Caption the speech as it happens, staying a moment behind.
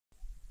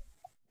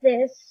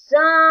This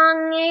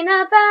song ain't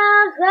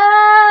about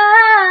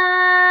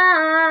love.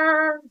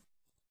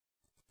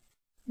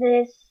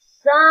 This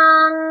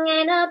song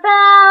ain't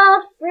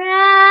about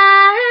friendship.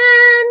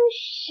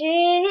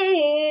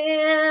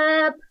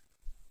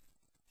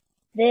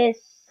 This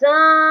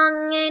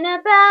song ain't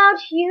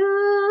about you.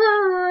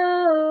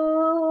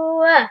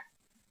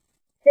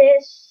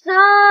 This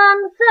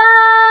song's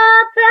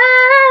about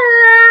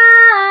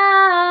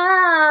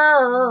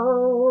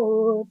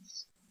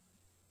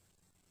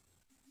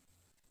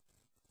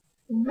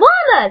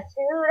llamas.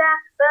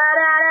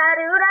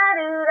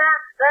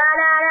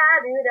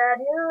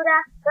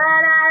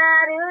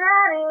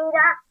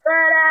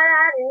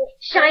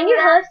 Shine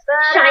your hooves,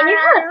 shine your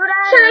hooves,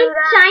 shine,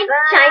 shine,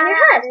 shine your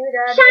hooves,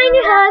 shine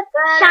your hooves,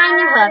 shine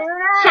your hooves,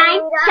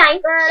 shine, shine,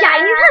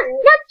 shine your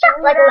hooves. Now trot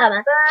like a llama,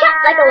 trot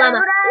like a llama,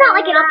 not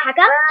like an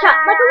alpaca, trot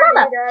like a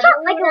llama, trot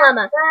like a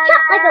llama,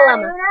 trot like a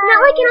llama, not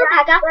like an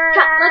alpaca,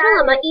 trot like a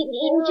llama,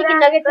 eating chicken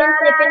nuggets and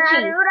sniffing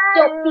cheese.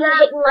 Don't be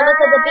hating llamas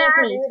of the bee's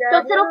knees.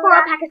 Don't settle for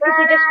alpacas because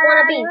you just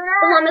wanna be.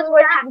 The llama's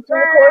worth having to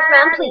the chorus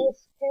round, please.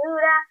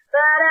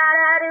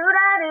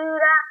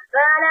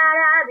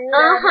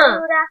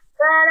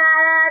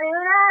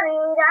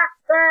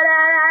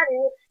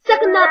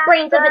 Sucking the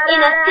brains of an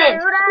innocent.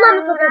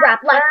 Llamas love to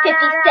rap like 50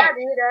 Cent.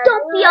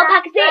 Don't see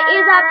alpacas, their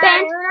ears are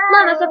bent.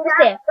 Llamas are for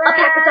sale,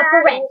 alpacas are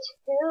for rent.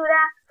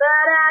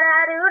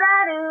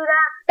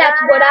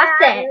 That's what I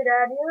said.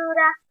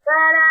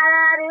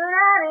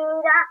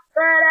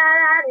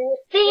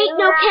 They ain't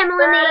no camel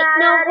and they ain't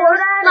no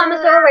horse.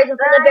 Llamas are raising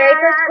from the very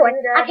first course.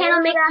 I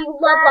cannot make you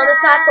love llamas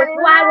side force.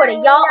 Why would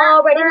it? Y'all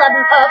already love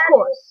them, of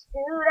course.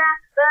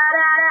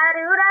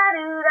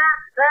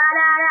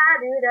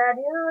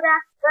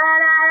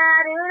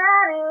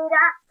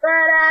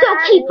 So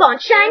keep on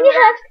shine your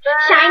hooves,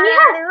 shine your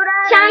hooves,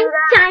 shine,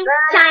 shine,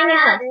 shine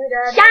your hooves,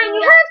 shine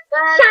your hooves,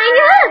 shine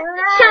your hooves,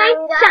 shine,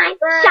 shine,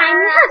 shine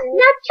your hooves.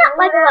 Now trot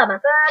like a llama,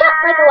 trot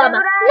like a llama,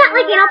 not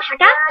like an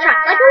alpaca, trot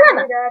like a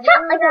llama,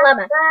 trot like a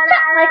llama,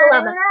 trot like a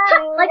llama,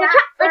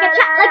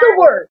 trot like a word.